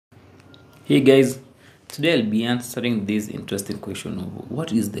Hey guys, today I'll be answering this interesting question of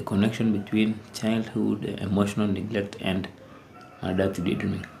what is the connection between childhood emotional neglect and adaptive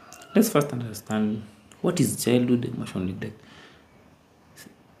daydreaming. Let's first understand what is childhood emotional neglect.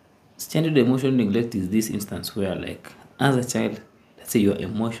 Childhood emotional neglect is this instance where, like, as a child, let's say your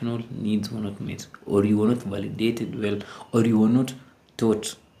emotional needs were not met, or you were not validated well, or you were not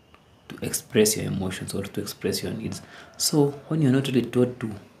taught to express your emotions or to express your needs. So when you're not really taught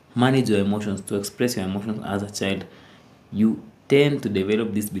to manage your emotions, to express your emotions as a child, you tend to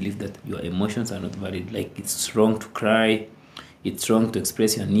develop this belief that your emotions are not valid. Like, it's wrong to cry, it's wrong to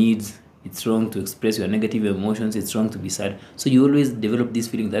express your needs, it's wrong to express your negative emotions, it's wrong to be sad. So you always develop this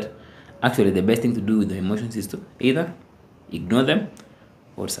feeling that actually the best thing to do with the emotions is to either ignore them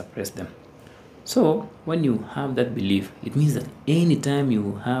or suppress them. So when you have that belief, it means that anytime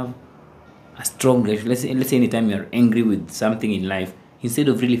you have a strong reaction, let's say anytime you're angry with something in life, instead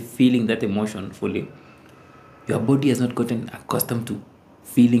of really feeling that emotion fully, your body has not gotten accustomed to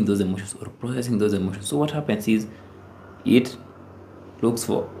feeling those emotions or processing those emotions. So what happens is it looks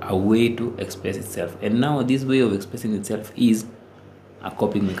for a way to express itself, and now this way of expressing itself is a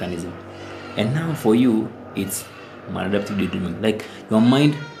coping mechanism. And now for you, it's maladaptive daydreaming. Like, your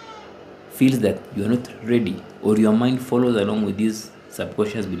mind feels that you are not ready, or your mind follows along with this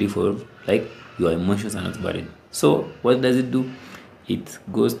subconscious belief of, like, your emotions are not valid. So what does it do? It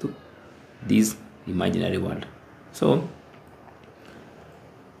goes to this imaginary world. So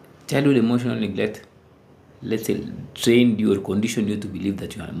childhood emotional neglect, let's say, trained you or conditioned you to believe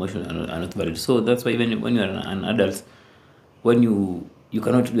that your emotions are not valid. So that's why even when you are an adult, when you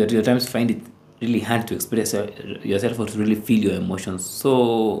cannot at times find it really hard to express yourself or to really feel your emotions.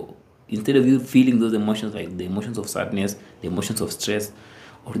 So instead of you feeling those emotions, like the emotions of sadness, the emotions of stress,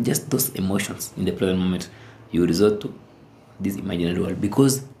 or just those emotions in the present moment, you resort to this imaginary world,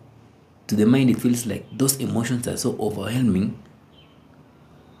 because to the mind it feels like those emotions are so overwhelming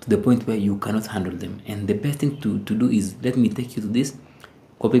to the point where you cannot handle them. And the best thing to do is, let me take you to this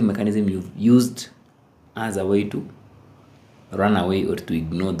coping mechanism you've used as a way to run away or to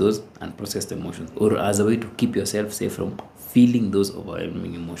ignore those unprocessed emotions, or as a way to keep yourself safe from feeling those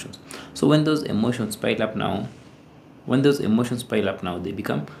overwhelming emotions. So when those emotions pile up now, they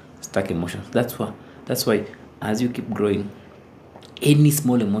become stuck emotions. That's why as you keep growing, any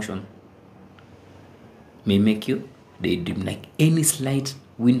small emotion may make you daydream. Like any slight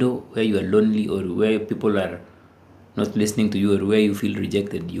window where you are lonely, or where people are not listening to you, or where you feel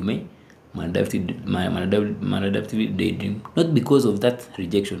rejected, you may maladaptively daydream. Not because of that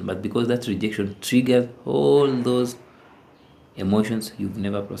rejection, but because that rejection triggers all those emotions you've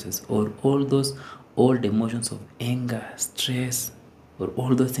never processed, or all those old emotions of anger, stress, or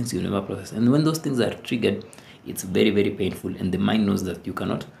all those things you never processed. And when those things are triggered, it's very, very painful, and the mind knows that you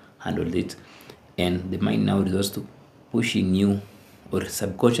cannot handle it. And the mind now resorts to pushing you, or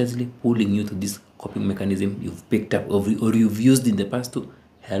subconsciously pulling you to this coping mechanism you've picked up, or you've used in the past to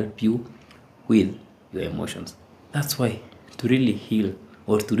help you with your emotions. That's why to really heal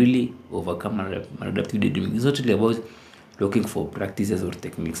or to really overcome maladaptive daydreaming is not really about looking for practices or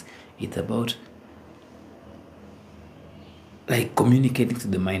techniques. It's about, like, communicating to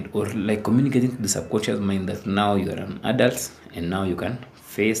the mind, or like communicating to the subconscious mind that now you are an adult, and now you can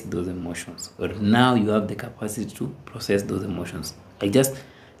face those emotions, or now you have the capacity to process those emotions. Like, just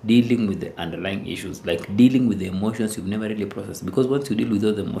dealing with the underlying issues, like dealing with the emotions you've never really processed. Because once you deal with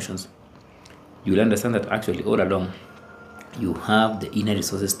those emotions, you will understand that actually all along you have the inner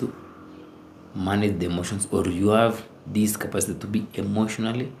resources to manage the emotions, or you have this capacity to be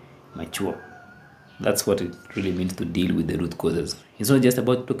emotionally mature. That's what it really means to deal with the root causes. It's not just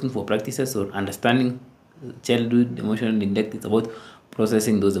about looking for practices or understanding childhood emotional neglect. It's about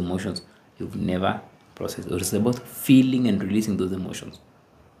processing those emotions you've never processed, or it's about feeling and releasing those emotions.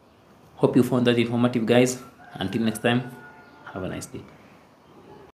 Hope you found that informative, guys. Until next time, have a nice day.